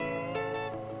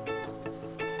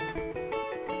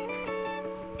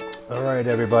All right,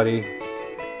 everybody.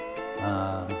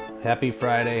 Happy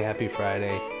Friday. Happy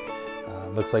Friday.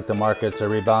 Looks like the markets are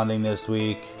rebounding this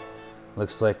week.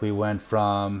 Looks like we went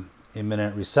from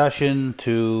imminent recession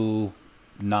to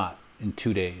not in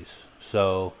 2 days.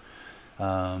 So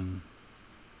I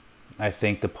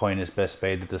think the point is best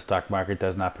made that the stock market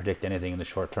does not predict anything in the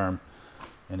short term.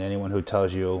 And anyone who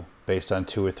tells you based on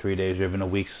 2 or 3 days or even a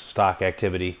week's stock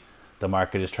activity, the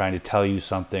market is trying to tell you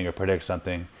something or predict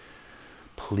something,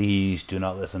 please do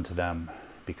not listen to them,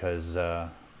 because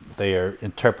they are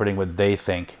interpreting what they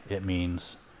think it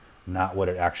means, not what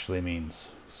it actually means.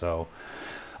 So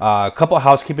a couple of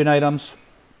housekeeping items.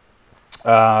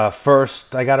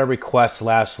 First, I got a request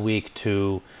last week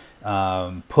to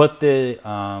put the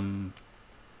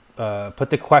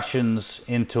questions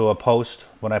into a post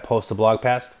when I post a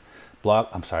podcast,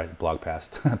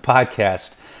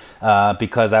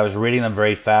 because I was reading them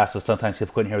very fast, so sometimes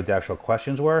people couldn't hear what the actual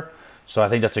questions were. So I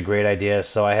think that's a great idea.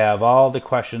 So I have all the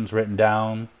questions written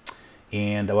down,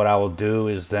 and what I will do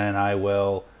is then I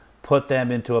will put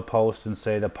them into a post and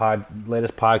say the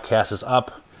latest podcast is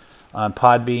up on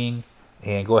Podbean,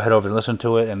 and go ahead over and listen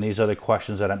to it. And these are the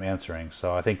questions that I'm answering.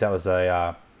 So I think that was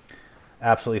a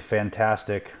absolutely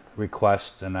fantastic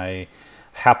request, and I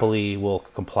happily will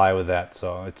comply with that.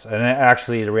 So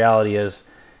actually the reality is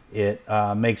it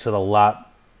makes it a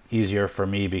lot easier for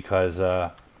me, because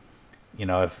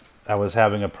if I was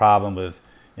having a problem with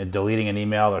deleting an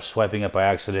email or swiping it by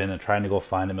accident and trying to go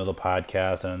find the middle of the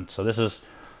podcast. And so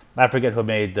I forget who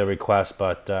made the request,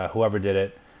 but whoever did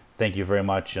it, thank you very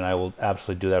much, and I will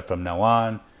absolutely do that from now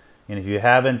on. And if you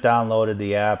haven't downloaded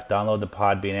the app, download the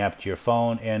Podbean app to your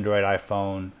phone, Android,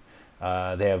 iPhone.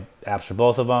 They have apps for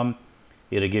both of them.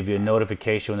 It'll give you a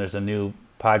notification when there's a new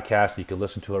podcast. You can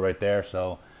listen to it right there,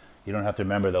 so you don't have to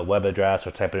remember the web address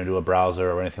or type it into a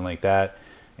browser or anything like that.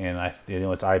 And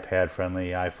it's iPad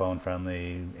friendly, iPhone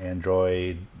friendly,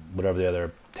 Android, whatever the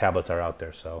other tablets are out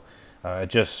there. So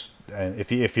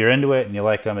if you're into it and you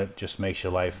like them, it just makes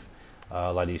your life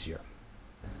a lot easier.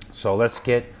 So let's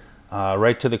get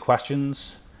right to the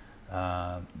questions.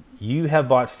 You have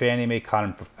bought Fannie Mae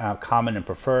Common and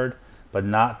Preferred, but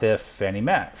not the Freddie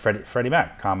Mac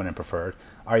Common and Preferred.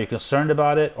 Are you concerned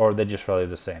about it, or are they just really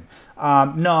the same?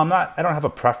 No, I'm not. I don't have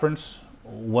a preference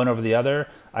one over the other.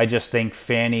 I just think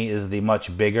Fannie is the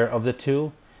much bigger of the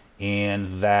two, and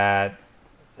that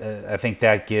I think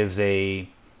that gives a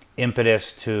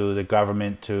impetus to the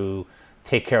government to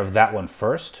take care of that one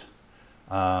first,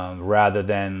 rather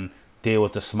than deal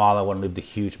with the smaller one and leave the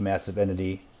huge, massive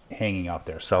entity hanging out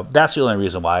there. So that's the only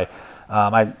reason why.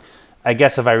 I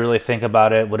guess if I really think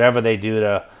about it, whatever they do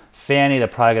to Fannie, they're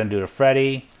probably going to do to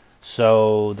Freddie.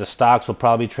 So the stocks will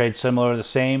probably trade similar or the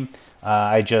same.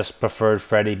 I just preferred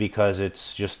Freddie because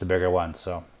it's just the bigger one.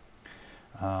 So,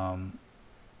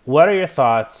 what are your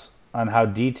thoughts on how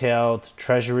detailed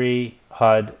Treasury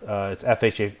HUD, it's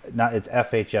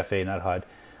FHFA, not HUD,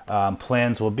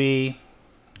 plans will be?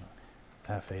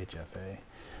 FHFA.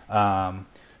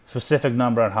 Specific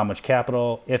number on how much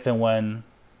capital, if and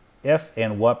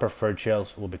what preferred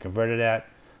shares will be converted at,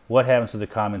 what happens to the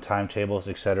common timetables,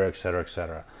 et cetera, et cetera, et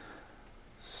cetera.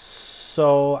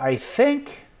 So I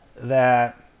think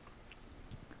that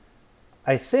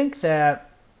it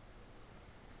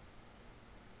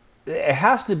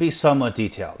has to be somewhat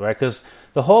detailed, right? Because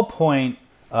the whole point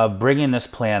of bringing this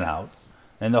plan out,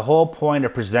 and the whole point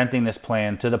of presenting this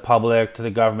plan to the public, to the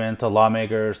government, to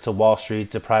lawmakers, to Wall Street,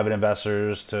 to private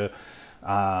investors, to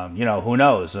who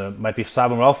knows? Might be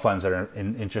sovereign wealth funds that are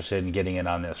interested in getting in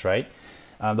on this, right?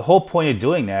 The whole point of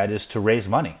doing that is to raise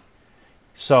money.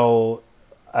 So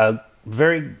a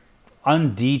very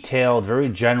undetailed, very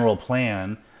general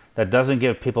plan that doesn't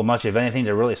give people much of anything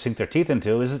to really sink their teeth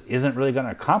into isn't really going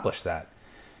to accomplish that.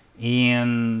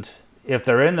 And if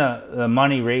they're in the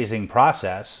money raising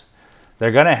process,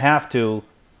 they're going to have to,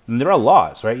 and there are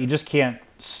laws, right? You just can't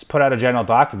put out a general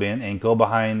document and go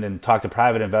behind and talk to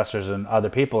private investors and other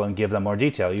people and give them more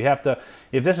detail. You have to,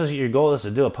 if this is your goal is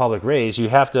to do a public raise, you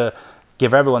have to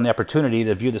give everyone the opportunity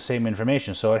to view the same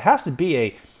information. So it has to be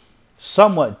a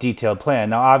somewhat detailed plan.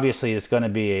 Now, obviously, it's going to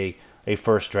be a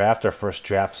first draft or first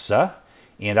drafts,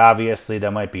 and obviously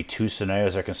there might be two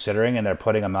scenarios they're considering, and they're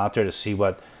putting them out there to see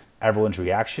what everyone's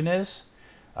reaction is.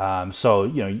 So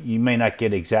you may not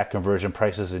get exact conversion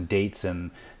prices and dates and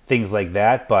things like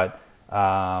that, but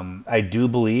I do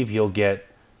believe you'll get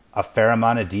a fair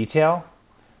amount of detail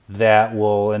that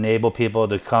will enable people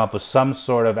to come up with some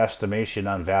sort of estimation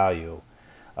on value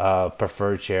of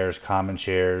preferred shares, common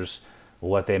shares,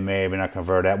 what they may or may not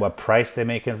convert at, what price they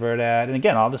may convert at. And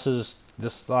again, all this is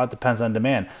this a lot depends on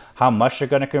demand. How much they're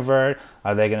going to convert?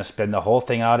 Are they going to spend the whole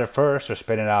thing out at first, or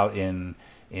spend it out in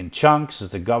chunks? Is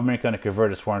the government going to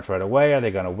convert its warrants right away? Are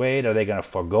they going to wait? Are they going to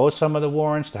forego some of the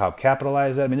warrants to help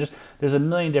capitalize that? I mean, there's a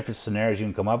million different scenarios you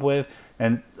can come up with,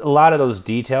 and a lot of those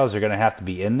details are going to have to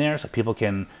be in there so people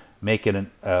can make it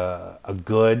a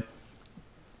good,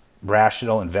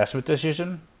 rational investment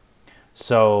decision.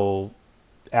 So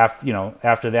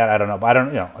after that, I don't know. I don't,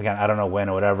 again, I don't know when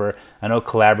or whatever. I know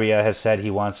Calabria has said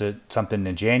he wants something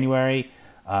in January.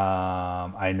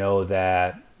 I know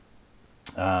that,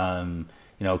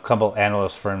 a couple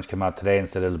analyst firms come out today and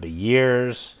said it'll be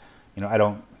years. I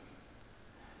don't,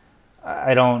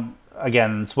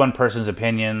 again, it's one person's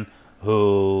opinion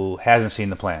who hasn't seen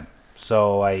the plan.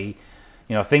 So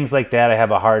things like that, I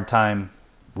have a hard time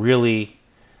really,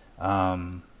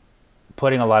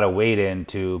 putting a lot of weight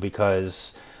into,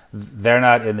 because they're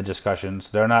not in the discussions.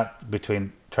 They're not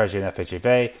between Treasury and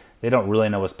FHFA. They don't really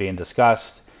know what's being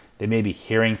discussed. They may be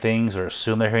hearing things or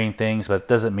assume they're hearing things, but it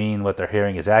doesn't mean what they're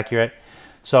hearing is accurate.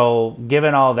 So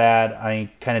given all that,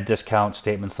 I kind of discount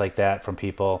statements like that from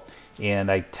people, and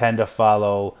I tend to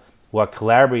follow what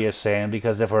Calabria is saying,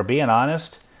 because if we're being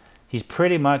honest, he's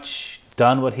pretty much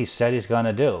done what he said he's going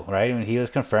to do, right? I mean, he was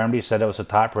confirmed. He said it was a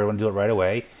top priority, to do it right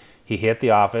away. He hit the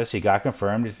office. He got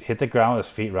confirmed. He hit the ground with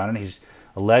his feet running. He's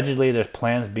allegedly, there's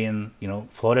plans being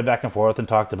floated back and forth and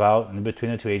talked about in between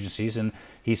the two agencies. And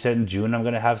he said in June I'm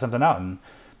going to have something out. And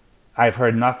I've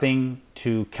heard nothing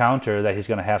to counter that he's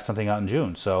going to have something out in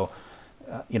June. So,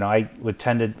 I would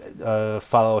tend to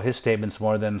follow his statements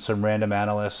more than some random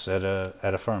analysts at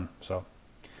a firm. So,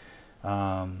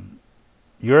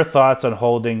 your thoughts on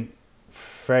holding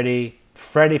Freddie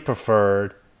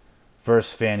preferred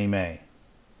versus Fannie Mae?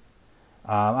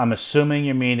 I'm assuming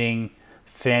you're meaning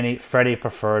Freddie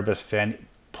preferred versus Fannie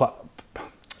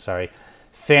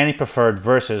preferred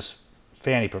versus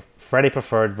Freddie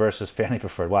preferred versus Fannie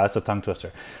preferred. Wow, that's a tongue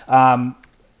twister. Again,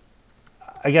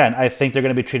 I think they're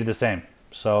going to be treated the same.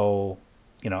 So,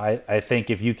 I think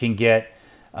if you can get,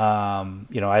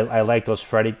 I like those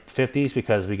Freddie 50s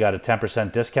because we got a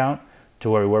 10% discount to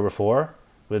where we were before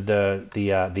with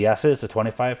the S's, the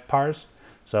 25 pars.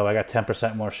 So I got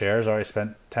 10% more shares, or I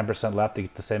spent 10% left to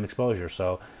get the same exposure.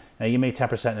 So you made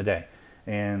 10% in a day.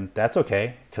 And that's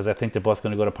okay, because I think they're both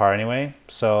going to go to par anyway.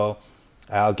 So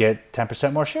I'll get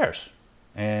 10% more shares.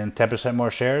 And 10%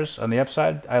 more shares on the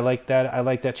upside, I like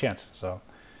that chance. So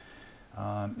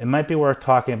it might be worth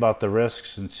talking about the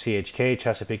risks in CHK,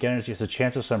 Chesapeake Energy. It's a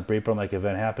chance of some break burn-like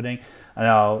event happening.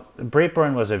 Now, break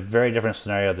burn was a very different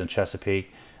scenario than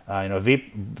Chesapeake.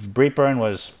 Break burn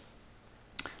was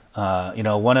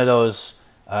one of those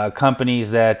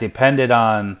companies that depended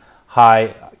on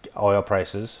high oil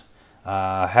prices,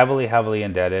 heavily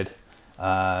indebted,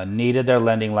 needed their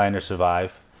lending line to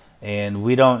survive, and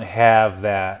we don't have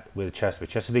that with Chesapeake.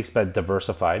 Chesapeake's been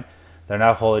diversified. They're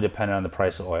not wholly dependent on the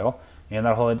price of oil, and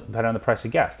not wholly dependent on the price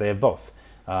of gas. They have both.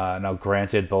 Now,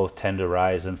 granted, both tend to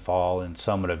rise and fall in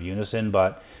somewhat of unison,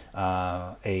 but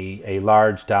a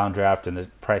large downdraft in the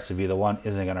price of either one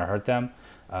isn't going to hurt them.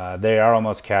 They are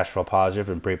almost cash flow positive,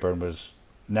 and Breitbart was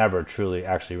never truly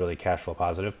actually really cash flow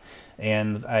positive.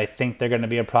 And I think they're going to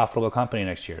be a profitable company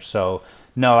next year. So,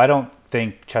 no, I don't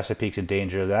think Chesapeake's in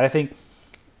danger of that. I think,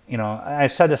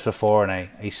 I've said this before, and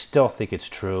I still think it's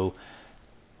true.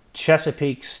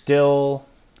 Chesapeake still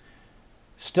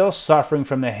suffering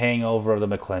from the hangover of the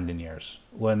McClendon years,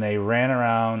 when they ran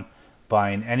around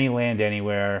buying any land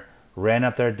anywhere, ran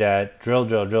up their debt,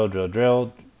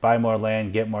 drill, buy more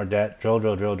land, get more debt,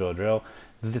 drill.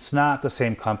 It's not the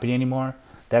same company anymore.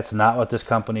 That's not what this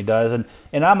company does.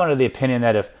 And I'm under the opinion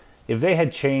that if they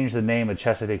had changed the name of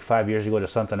Chesapeake 5 years ago to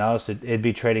something else, it'd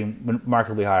be trading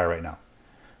markedly higher right now.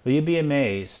 But you'd be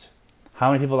amazed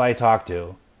how many people I talk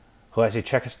to who I say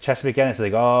Chesapeake Energy, they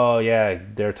go, oh yeah,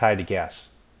 they're tied to gas.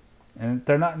 And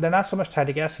they're not so much tied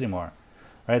to gas anymore.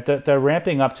 Right? They're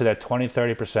ramping up to that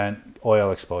 20-30%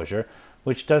 oil exposure,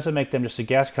 which doesn't make them just a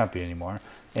gas company anymore.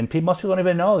 And most people don't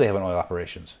even know they have an oil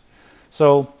operations.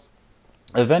 So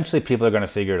eventually people are going to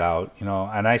figure it out,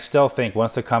 and I still think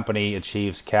once the company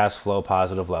achieves cash flow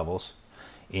positive levels,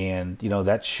 and,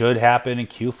 that should happen in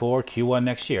Q4, Q1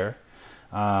 next year,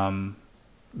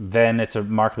 then it's a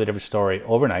markedly different story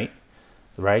overnight,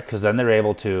 right? Because then they're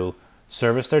able to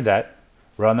service their debt,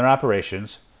 run their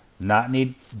operations, not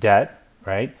need debt,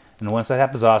 right? And once that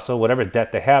happens also, whatever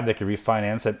debt they have, they can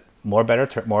refinance at more better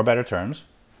terms,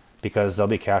 because they'll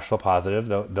be cash flow positive.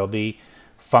 They'll be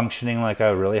functioning like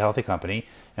a really healthy company.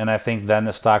 And I think then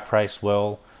the stock price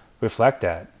will reflect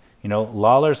that.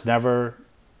 Lawler's never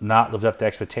not lived up to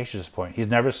expectations at this point. He's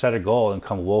never set a goal and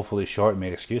come woefully short and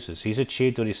made excuses. He's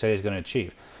achieved what he said he's going to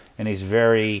achieve. And he's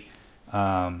very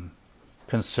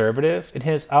conservative in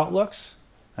his outlooks.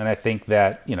 And I think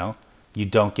that, you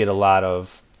don't get a lot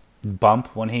of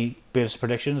bump when he gives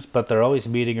predictions, but they're always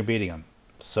meeting or beating him.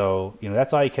 So,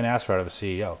 that's all you can ask for out of a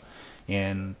CEO.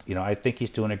 And, I think he's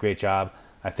doing a great job.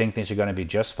 I think things are going to be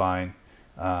just fine.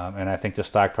 And I think the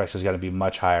stock price is going to be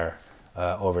much higher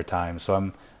over time.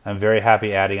 So I'm very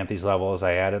happy adding at these levels.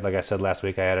 I added, like I said last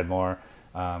week, I added more.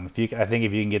 I think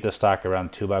if you can get the stock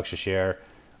around $2 a share,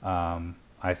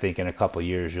 I think in a couple of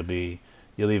years you'll be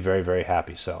very, very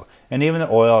happy. So, and even the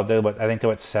oil, I think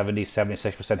they're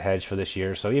 76% hedged for this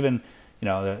year. So even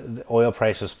the oil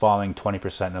price is falling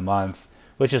 20% in a month,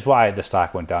 which is why the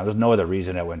stock went down. There's no other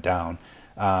reason it went down.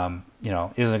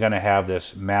 Isn't going to have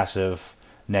this massive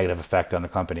negative effect on the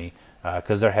company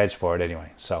because they're hedged for it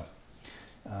anyway. So,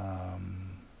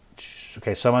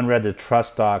 okay, someone read the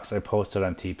trust docs I posted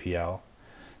on TPL.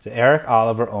 So Eric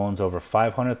Oliver owns over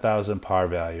 500,000 par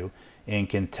value and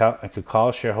could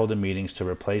call shareholder meetings to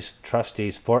replace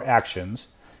trustees for actions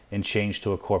and change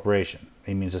to a corporation.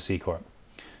 He means a C corp.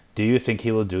 Do you think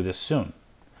he will do this soon?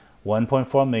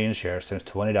 1.4 million shares times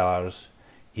 $20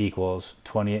 equals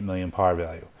 28 million par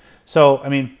value. So,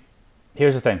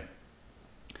 here's the thing.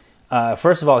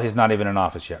 First of all, he's not even in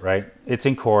office yet, right? It's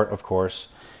in court, of course,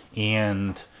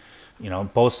 and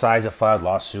both sides have filed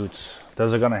lawsuits.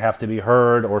 Those are going to have to be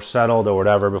heard or settled or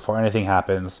whatever before anything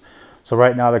happens. So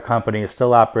right now the company is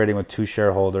still operating with two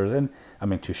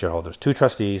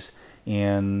trustees,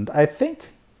 and I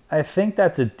think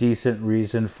that's a decent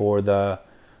reason for the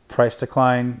price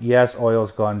decline. Yes,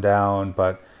 oil's gone down,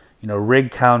 but rig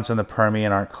counts in the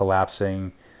Permian aren't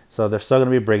collapsing, so they're still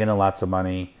going to be bringing in lots of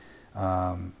money.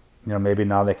 Maybe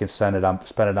now they can spend it on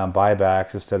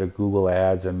buybacks instead of Google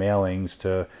ads and mailings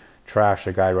to trash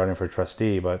a guy running for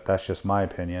trustee, but that's just my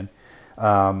opinion.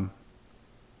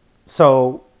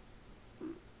 So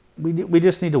we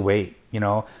just need to wait.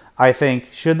 I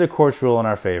think, should the courts rule in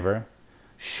our favor,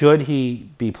 should he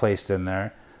be placed in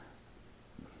there,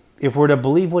 if we're to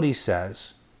believe what he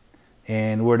says,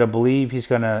 and we're to believe he's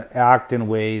going to act in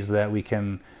ways that we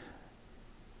can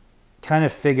kind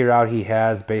of figure out he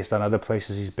has based on other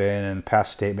places he's been and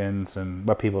past statements and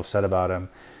what people have said about him,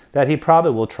 that he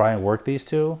probably will try and work these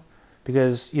two.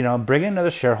 Because, bringing another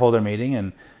shareholder meeting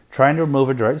and trying to remove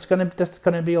a director, that's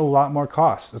going to be a lot more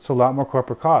cost. It's a lot more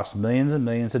corporate cost, millions and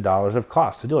millions of dollars of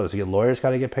cost to do this. Lawyers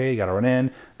got to get paid, got to run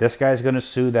in. This guy's going to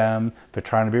sue them for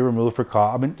trying to be removed for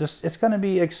cost. It's going to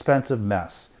be an expensive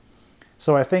mess.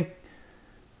 So I think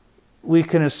we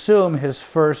can assume his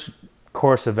first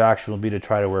course of action will be to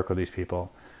try to work with these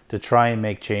people, to try and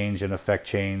make change and affect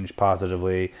change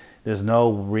positively. There's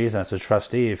no reason as a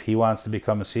trustee, if he wants to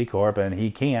become a C corp and he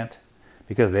can't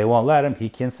because they won't let him, he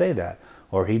can say that.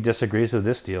 Or he disagrees with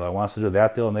this deal or wants to do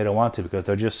that deal and they don't want to because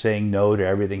they're just saying no to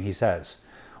everything he says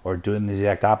or doing the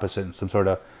exact opposite in some sort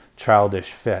of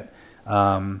childish fit.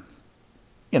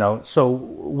 So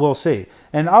we'll see.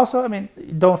 And also,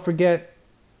 don't forget,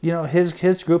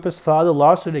 his group has filed a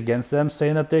lawsuit against them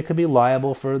saying that they could be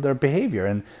liable for their behavior.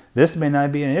 And this may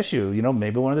not be an issue.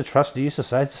 Maybe one of the trustees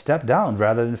decides to step down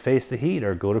rather than face the heat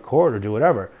or go to court or do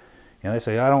whatever. They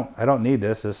say, I don't need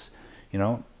this. This,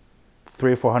 $300,000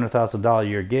 or $400,000 a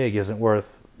year gig isn't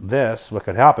worth this. What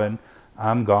could happen?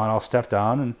 I'm gone. I'll step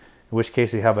down. And in which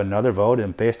case we have another vote.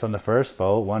 And based on the first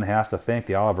vote, one has to think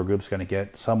the Oliver Group's going to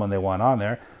get someone they want on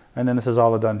there. And then this is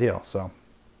all a done deal. So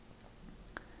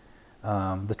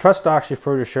the trust docs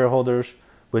refer to shareholders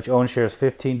which own shares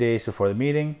 15 days before the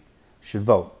meeting should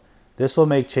vote. This will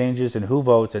make changes in who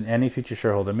votes in any future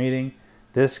shareholder meeting.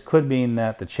 This could mean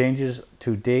that the changes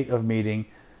to date of meeting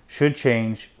should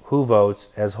change who votes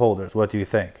as holders. What do you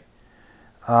think?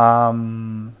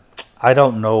 I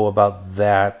don't know about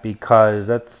that because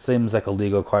that seems like a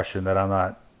legal question that I'm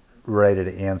not ready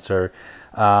to answer.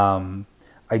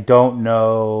 I don't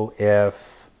know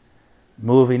if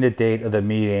moving the date of the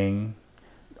meeting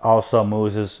also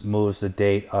moves the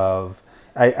date of.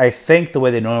 I think the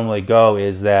way they normally go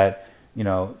is that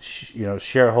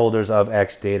shareholders of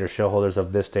X date or shareholders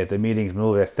of this date, the meetings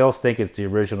move. They still think it's the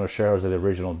original shareholders of the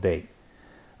original date.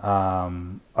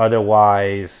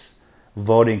 Otherwise,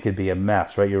 voting could be a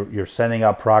mess, right? You're sending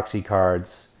out proxy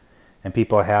cards, and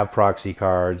people have proxy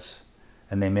cards,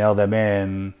 and they mail them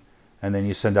in, and then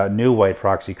you send out new white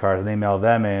proxy cards, and they mail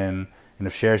them in. And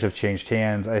if shares have changed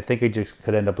hands, I think it just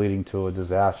could end up leading to a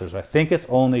disaster. So I think it's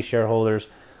only shareholders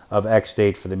of X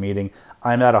date for the meeting.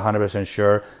 I'm not 100%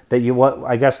 sure.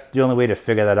 I guess the only way to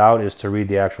figure that out is to read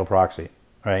the actual proxy,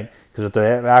 right? Because if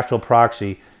the actual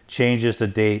proxy changes the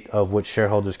date of which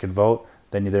shareholders can vote,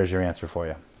 then there's your answer for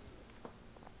you.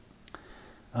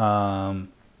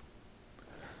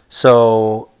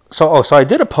 So I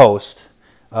did a post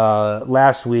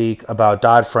last week about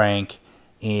Dodd-Frank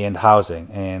and housing.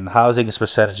 And housing is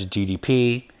percentage of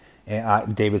GDP.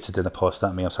 And David said in the post,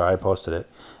 not me, I'm sorry, I posted it.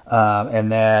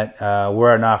 And that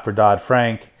were it not for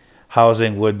Dodd-Frank,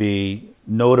 housing would be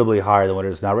notably higher than what it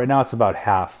is now. Right now, it's about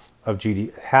half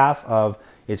of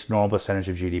its normal percentage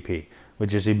of GDP,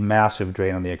 which is a massive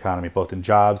drain on the economy, both in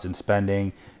jobs and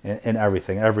spending and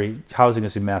everything. Housing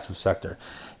is a massive sector.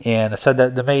 And I said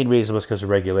that the main reason was because of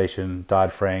regulation,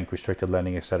 Dodd-Frank, restricted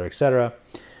lending, et cetera, et cetera.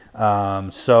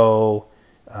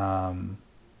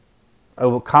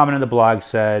 A comment in the blog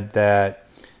said that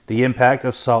the impact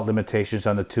of SALT limitations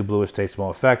on the two bluest states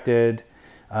more affected.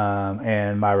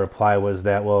 And my reply was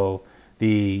that, well,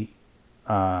 those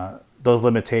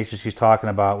limitations she's talking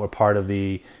about were part of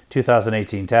the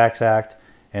 2018 Tax Act,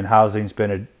 and housing's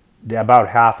been about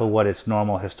half of what its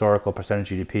normal historical percentage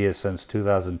GDP is since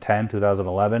 2010,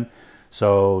 2011.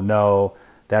 So no,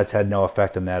 that's had no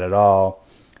effect on that at all.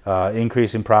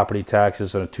 Increasing property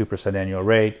taxes on a 2% annual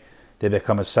rate. They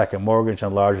become a second mortgage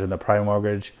and larger than the prime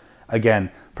mortgage. Again,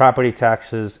 property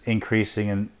taxes increasing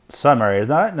in some areas,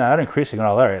 not increasing in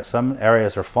all areas. Some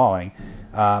areas are falling,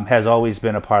 has always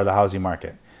been a part of the housing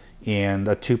market. And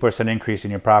a 2% increase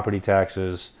in your property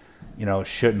taxes,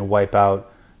 shouldn't wipe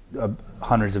out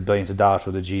hundreds of billions of dollars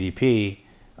worth of GDP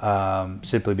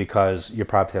simply because your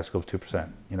property tax goes 2%.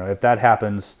 If that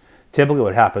happens, typically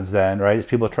what happens then, right, is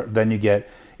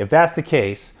if that's the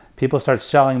case, people start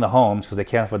selling the homes because they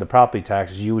can't afford the property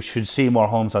taxes. You should see more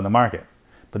homes on the market,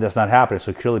 but that's not happening.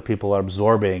 So clearly, people are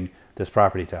absorbing this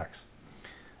property tax.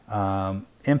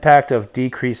 Impact of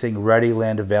decreasing ready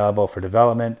land available for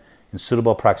development in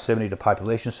suitable proximity to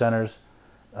population centers.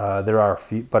 There are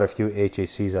but a few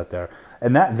HACs out there,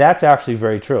 and that's actually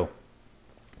very true.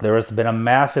 There has been a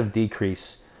massive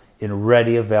decrease in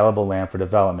ready available land for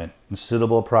development in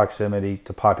suitable proximity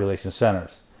to population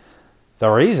centers. The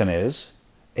reason is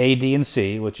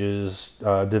AD&C, which is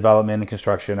development and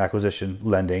construction acquisition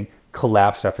lending,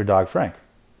 collapsed after Dodd-Frank.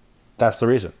 That's the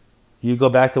reason. You go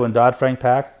back to when Dodd-Frank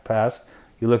passed,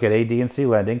 you look at AD&C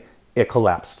lending, it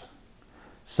collapsed.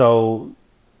 So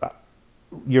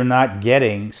you're not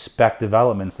getting spec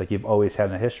developments like you've always had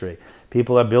in the history.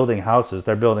 People are building houses.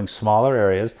 They're building smaller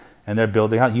areas, and they're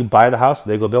building houses. You buy the house,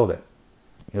 they go build it.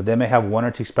 They may have one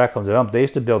or two spec homes developed. They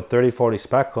used to build 30, 40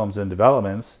 spec homes in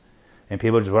developments, and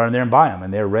people just run in there and buy them,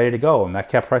 and they're ready to go. And that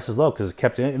kept prices low because it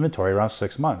kept inventory around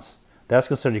 6 months. That's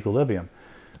considered equilibrium.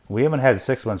 We haven't had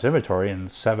 6 months inventory in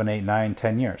 7, 8, 9,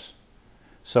 10 years.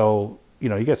 So,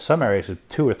 you get some areas with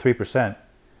 2 or 3%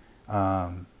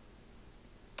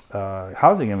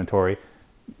 housing inventory.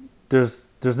 There's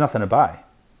nothing to buy.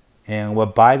 And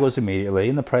what buy goes immediately,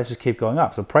 and the prices keep going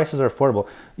up. So prices are affordable.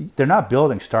 They're not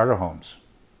building starter homes.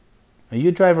 And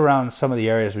you drive around some of the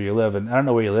areas where you live, and I don't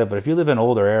know where you live, but if you live in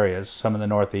older areas, some in the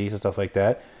Northeast and stuff like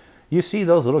that, you see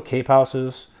those little Cape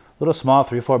houses, little small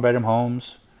 3-4 bedroom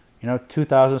homes,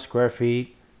 2,000 square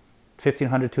feet,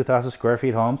 1,500, 2,000 square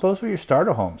feet homes. Those were your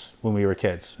starter homes when we were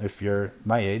kids, if you're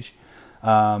my age.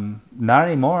 Not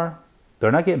anymore.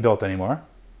 They're not getting built anymore.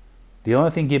 The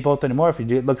only thing get built anymore, if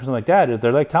you look for something like that, is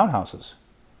they're like townhouses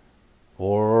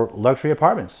or luxury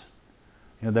apartments.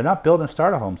 They're not building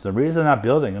starter homes. The reason they're not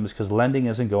building them is because lending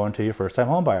isn't going to your first-time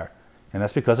home buyer. And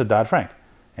that's because of Dodd-Frank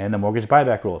and the mortgage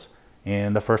buyback rules.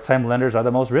 And the first-time lenders are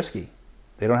the most risky.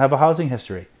 They don't have a housing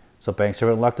history. So banks are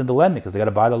reluctant to lend because they got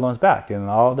to buy the loans back and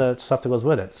all the stuff that goes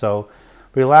with it. So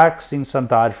relaxing some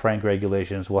Dodd-Frank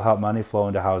regulations will help money flow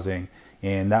into housing,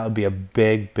 and that would be a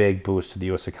big, big boost to the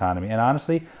U.S. economy. And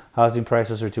honestly, housing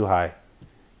prices are too high.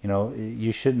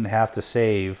 You shouldn't have to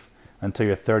save until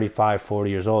you're 35, 40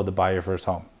 years old to buy your first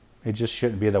home. It just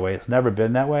shouldn't be that way. It's never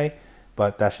been that way,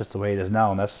 but that's just the way it is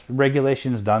now. And that's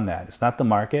regulations done that. It's not the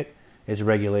market, it's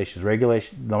regulations.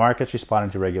 The market's responding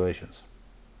to regulations.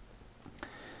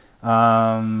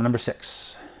 Number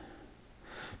 6.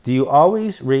 Do you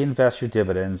always reinvest your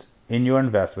dividends in your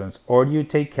investments, or do you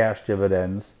take cash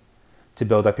dividends to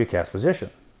build up your cash position?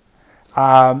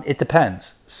 It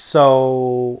depends.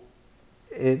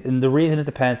 And the reason it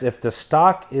depends, if the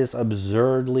stock is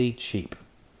absurdly cheap,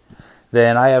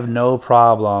 then I have no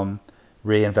problem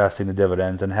reinvesting the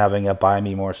dividends and having it buy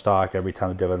me more stock every time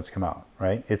the dividends come out,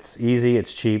 right? It's easy,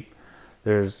 it's cheap.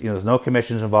 There's no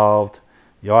commissions involved.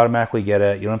 You automatically get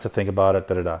it. You don't have to think about it,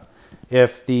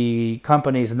 If the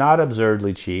company's not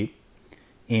absurdly cheap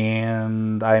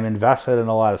and I'm invested in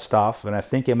a lot of stuff and I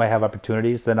think it might have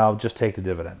opportunities, then I'll just take the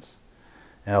dividends.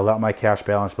 And I'll let my cash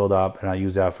balance build up, and I'll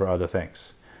use that for other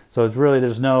things. So it's really,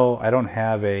 I don't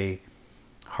have a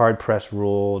hard pressed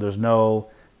rule. There's no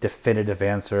definitive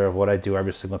answer of what I do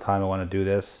every single time I want to do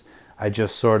this. I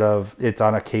just sort of, it's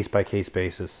on a case by case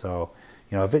basis. So,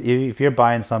 if you're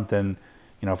buying something,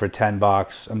 for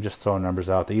 $10, I'm just throwing numbers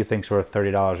out that you think's worth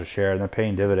 $30 a share and they're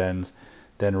paying dividends,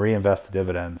 then reinvest the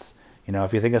dividends.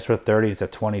 If you think it's worth 30, it's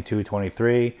at 22,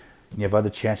 23, and you have other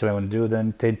chances you want to do,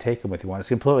 then take them if you want. It's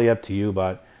completely up to you,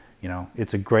 but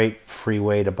it's a great free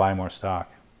way to buy more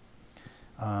stock.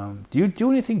 Do you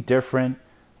do anything different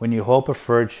when you hold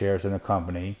preferred shares in a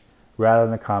company rather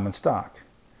than the common stock?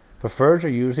 Preferreds are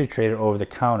usually traded over the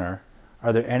counter.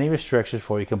 Are there any restrictions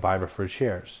for you can buy preferred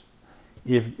shares?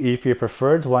 If your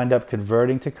preferreds wind up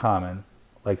converting to common,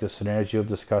 like the scenarios you have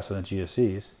discussed on the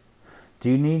GSEs, do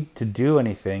you need to do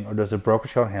anything, or does the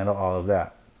brokerage account handle all of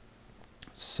that?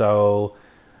 So,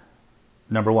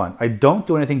 number one, I don't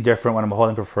do anything different when I'm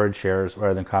holding preferred shares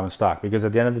rather than common stock, because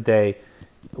at the end of the day,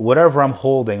 whatever I'm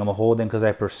holding because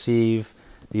I perceive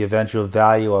the eventual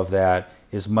value of that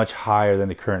is much higher than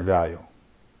the current value,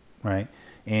 right?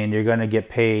 And you're going to get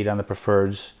paid on the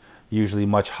preferreds usually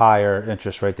much higher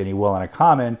interest rate than you will on a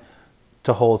common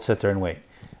to hold, sit there, and wait.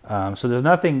 So there's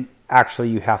nothing actually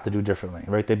you have to do differently,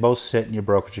 right? They both sit in your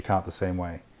brokerage account the same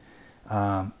way.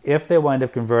 If they wind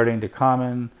up converting to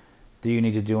common, do you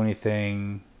need to do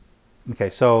anything? Okay,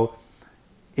 so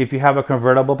if you have a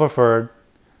convertible preferred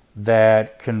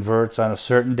that converts on a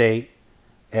certain date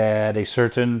at a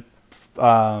certain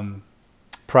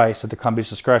price at the company's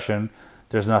discretion,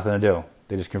 there's nothing to do.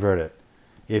 They just convert it.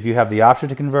 If you have the option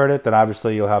to convert it, then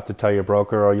obviously you'll have to tell your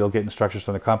broker, or you'll get instructions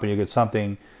from the company. You'll get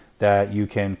something that you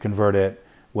can convert it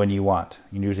when you want.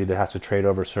 And usually that has to trade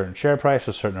over a certain share price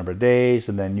for a certain number of days,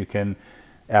 and then you can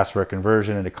ask for a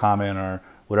conversion into common or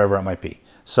whatever it might be.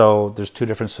 So there's two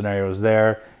different scenarios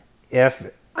there.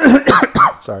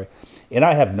 Sorry, and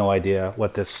I have no idea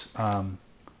what this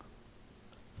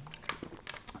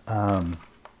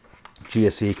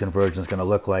GSE conversion is going to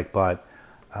look like, but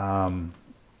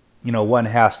one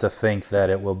has to think that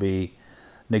it will be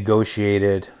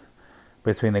negotiated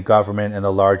between the government and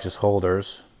the largest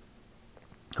holders,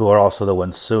 who are also the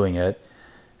ones suing it,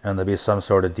 and there'll be some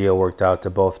sort of deal worked out to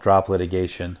both drop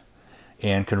litigation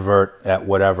and convert at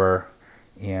whatever,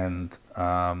 and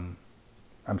I'm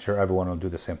sure everyone will do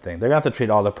the same thing. They're going to have to treat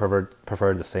all the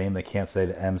preferred the same. They can't say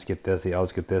the M's get this, the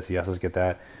L's get this, the S's get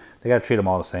that. They got to treat them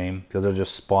all the same, because they'll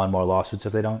just spawn more lawsuits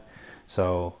if they don't.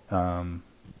 So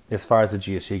as far as the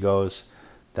GSE goes,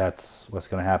 that's what's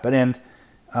going to happen. And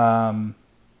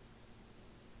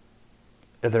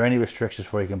are there any restrictions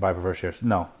for you can buy preferred shares?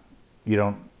 No, you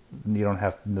don't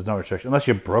have. There's no restriction unless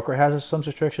your broker has some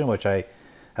restriction, which I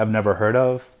have never heard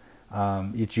of.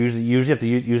 It's usually have to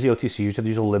use the OTC. You have to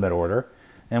use a limit order,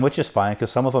 and which is fine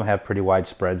because some of them have pretty wide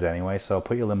spreads anyway. So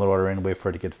put your limit order in and wait for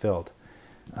it to get filled.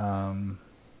 And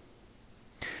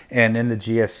in the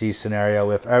GFC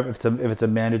scenario, if it's a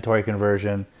mandatory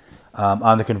conversion,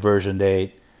 on the conversion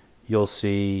date, you'll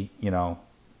see your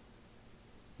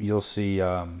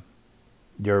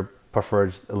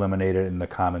preferreds eliminated in the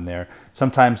common there.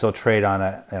 Sometimes they'll trade on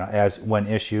as when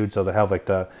issued, so they'll have like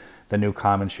the new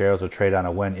common shares will trade on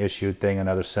a when issued thing,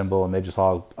 another symbol, and they just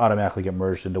all automatically get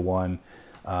merged into one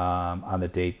on the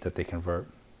date that they convert.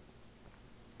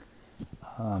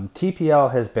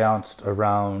 TPL has bounced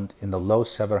around in the low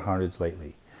 700s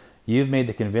lately. You've made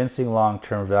the convincing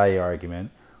long-term value argument.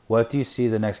 What do you see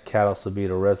the next catalyst will be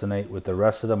to resonate with the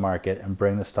rest of the market and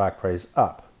bring the stock price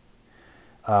up?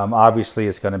 Obviously,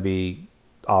 it's going to be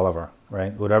Oliver,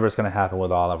 right? Whatever's going to happen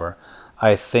with Oliver.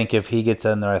 I think if he gets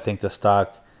in there, I think the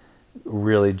stock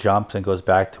really jumps and goes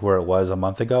back to where it was a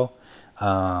month ago.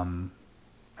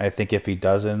 I think if he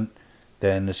doesn't,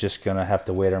 then it's just going to have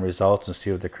to wait on results and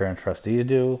see what the current trustees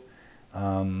do.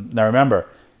 Now remember,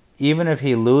 even if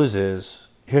he loses,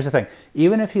 here's the thing,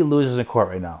 even if he loses in court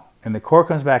right now, and the court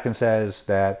comes back and says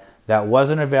that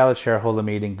wasn't a valid shareholder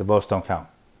meeting, the votes don't count.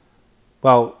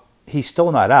 Well, he's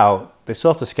still not out. They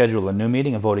still have to schedule a new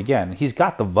meeting and vote again. He's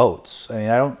got the votes. I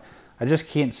mean, I just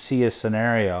can't see a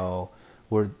scenario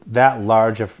where that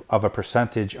large of a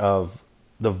percentage of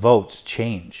the votes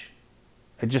change.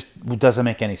 It just doesn't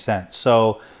make any sense.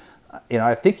 So,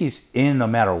 I think he's in no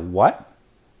matter what.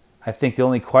 I think the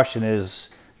only question is,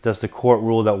 does the court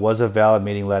rule that was a valid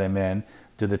meeting let him in?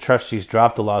 Do the trustees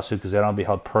drop the lawsuit because they don't be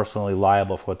held personally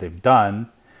liable for what they've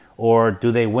done? Or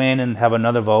do they win and have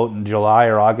another vote in July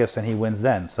or August and he wins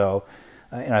then? So,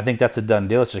 I think that's a done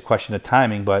deal. It's just a question of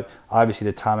timing, but obviously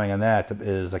the timing on that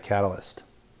is a catalyst.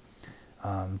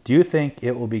 Do you think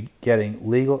it will be getting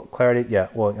legal clarity? Yeah,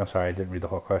 well, I'm sorry, I didn't read the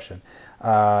whole question.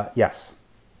 Yes.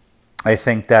 I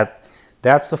think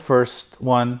that's the first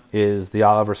one, is the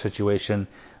Oliver situation.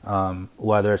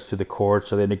 whether it's to the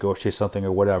courts or they negotiate something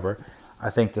or whatever. I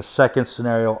think the second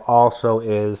scenario also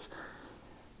is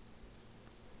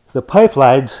the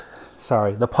pipelines,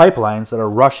 the pipelines that are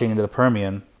rushing into the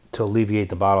Permian to alleviate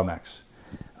the bottlenecks.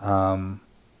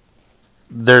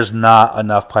 There's not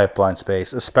enough pipeline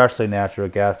space, especially natural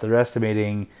gas. They're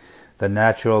estimating the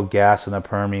natural gas in the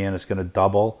Permian is going to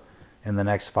double in the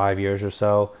next 5 years or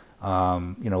so.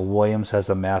 Williams has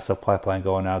a massive pipeline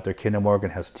going out there. Kinder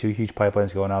Morgan has two huge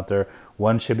pipelines going out there.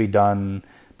 One should be done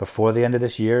before the end of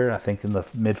this year. I think in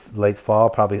the late fall,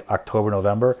 probably October,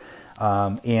 November.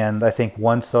 And I think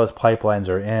once those pipelines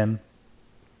are in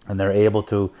and they're able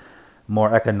to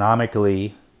more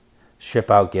economically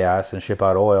ship out gas and ship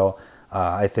out oil,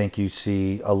 I think you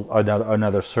see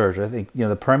another surge. I think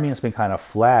the Permian's been kind of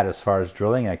flat as far as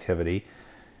drilling activity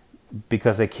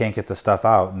because they can't get the stuff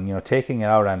out, and taking it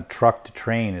out on truck to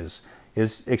train is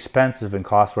expensive and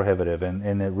cost prohibitive,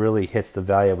 and it really hits the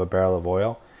value of a barrel of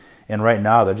oil. And right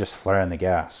now they're just flaring the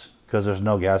gas because there's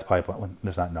no gas pipeline.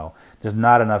 There's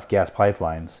not enough gas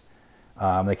pipelines.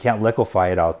 They can't liquefy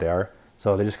it out there,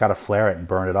 so they just got to flare it and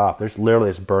burn it off. There's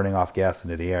literally just burning off gas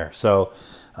into the air. So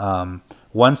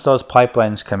once those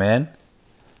pipelines come in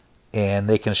and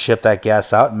they can ship that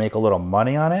gas out and make a little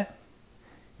money on it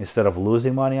instead of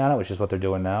losing money on it, which is what they're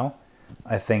doing now,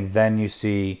 I think then you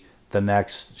see the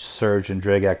next surge in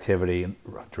rig activity in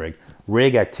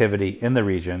the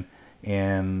region,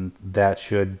 and that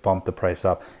should bump the price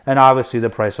up. And obviously the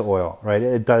price of oil, right?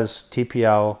 It does.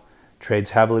 TPL trades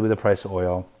heavily with the price of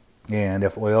oil, and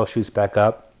if oil shoots back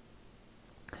up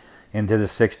into the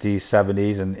 60s,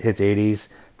 70s, and hits 80s,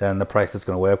 then the price is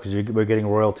going to way up because we're getting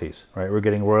royalties, right? We're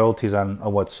getting royalties on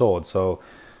what's sold. So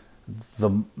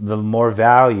the more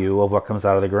value of what comes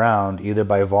out of the ground, either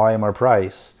by volume or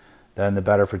price, then the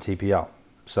better for TPL.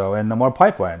 So, and the more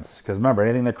pipelines, because remember,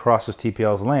 anything that crosses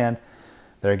TPL's land,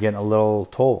 they're getting a little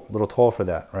toll for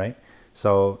that, right?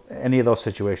 So any of those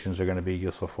situations are going to be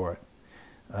useful for it.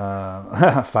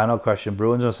 Final question: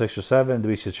 Bruins on 6 or 7? Do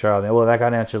we see Chara? Well, that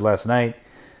got answered last night.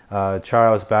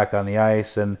 Chara was back on the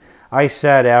ice, and I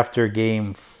said after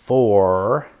Game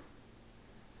 4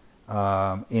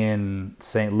 in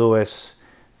St. Louis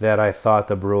that I thought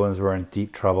the Bruins were in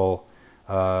deep trouble.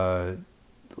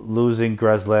 Losing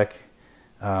Grzelcyk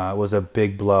was a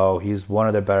big blow. He's one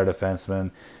of their better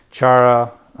defensemen.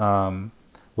 Chara,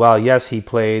 while yes, he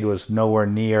played, was nowhere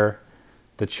near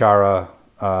the Chara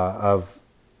of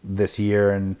this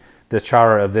year, and the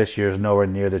Chara of this year is nowhere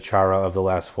near the Chara of the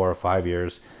last 4 or 5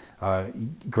 years.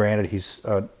 Granted, he's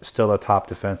still a top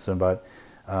defenseman, but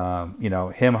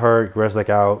him hurt, Grzelcyk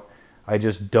out. I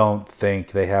just don't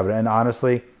think they have it. And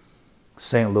honestly,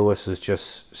 St. Louis is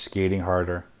just skating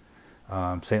harder.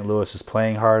 St. Louis is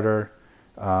playing harder.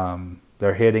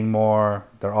 They're hitting more.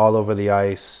 They're all over the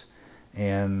ice.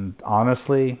 And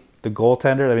honestly, the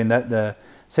goaltender, the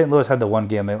St. Louis had the one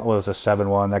game, it was a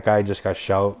 7-1. That guy just got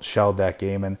shelled that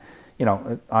game. And,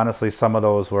 honestly, a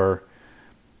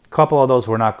couple of those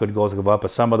were not good goals to give up,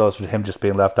 but some of those were him just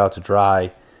being left out to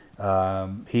dry.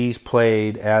 He's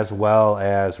played as well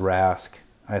as Rask,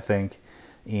 I think.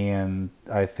 And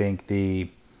I think the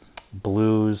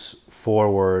Blues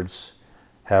forwards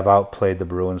have outplayed the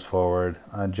Bruins forward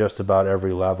on just about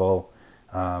every level.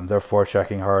 They're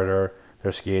forechecking harder.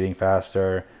 They're skating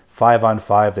faster.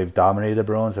 5-on-5, they've dominated the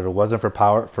Bruins. If it wasn't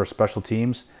for special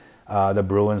teams, the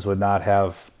Bruins would not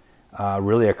have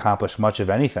really accomplished much of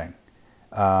anything.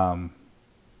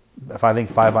 If I think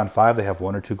 5-on-5, they have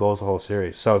 1 or 2 goals the whole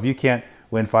series. So if you can't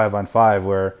win 5-on-5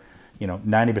 where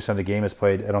 90% of the game is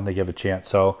played, I don't think you have a chance.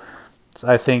 So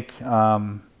I think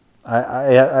I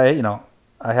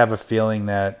have a feeling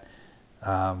that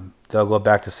they'll go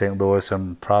back to St. Louis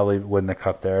and probably win the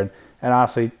cup there. And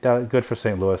honestly, good for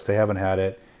St. Louis. They haven't had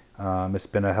it. It's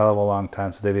been a hell of a long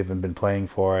time since they've even been playing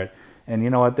for it. And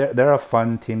you know what? They're a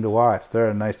fun team to watch. They're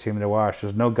a nice team to watch.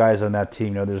 There's no guys on that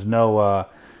team. There's no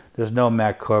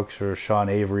Matt Cooks or Sean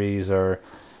Averys or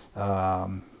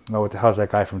what the hell's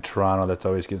that guy from Toronto that's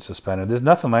always getting suspended. There's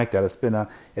nothing like that. It's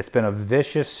been a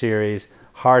vicious series,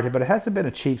 hard, but it hasn't been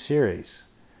a cheap series.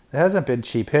 There hasn't been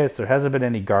cheap hits. There hasn't been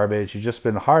any garbage. It's just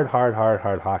been hard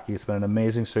hockey. It's been an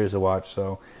amazing series to watch.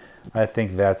 So I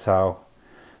think that's how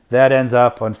that ends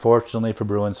up, unfortunately, for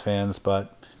Bruins fans.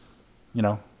 But,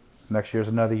 next year's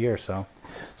another year. So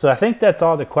I think that's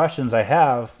all the questions I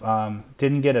have.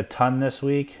 Didn't get a ton this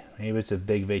week. Maybe it's a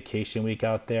big vacation week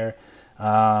out there.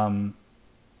 I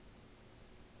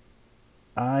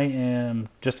am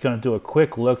just going to do a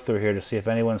quick look through here to see if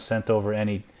anyone sent over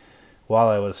any while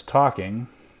I was talking.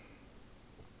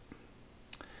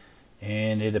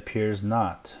 And it appears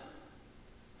not.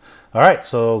 All right,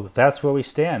 so that's where we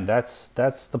stand. That's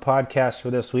the podcast for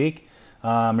this week.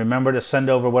 Remember to send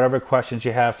over whatever questions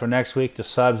you have for next week to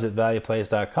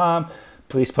subs@valueplays.com.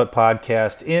 Please put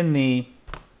podcast in the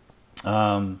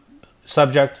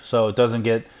subject so it doesn't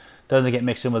get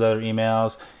mixed in with other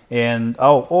emails. And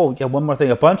yeah, one more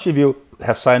thing. A bunch of you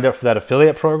have signed up for that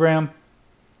affiliate program.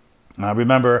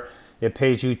 Remember, it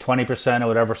pays you 20% of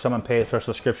whatever someone pays for a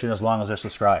subscription as long as they're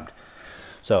subscribed.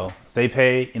 So they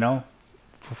pay,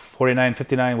 $49,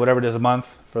 $59, whatever it is a month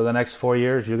for the next 4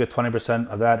 years. You get 20%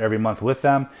 of that every month with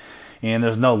them. And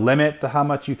there's no limit to how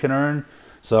much you can earn.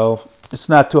 So it's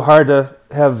not too hard to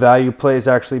have Value Plays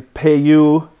actually pay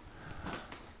you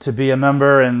to be a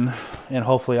member and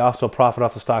hopefully also profit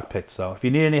off the stock picks. So if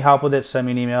you need any help with it, send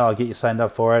me an email. I'll get you signed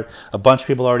up for it. A bunch of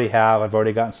people already have. I've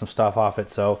already gotten some stuff off it.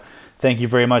 So thank you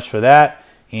very much for that.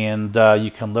 And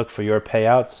you can look for your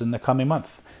payouts in the coming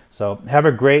month. So have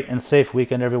a great and safe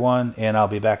weekend, everyone, and I'll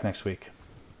be back next week.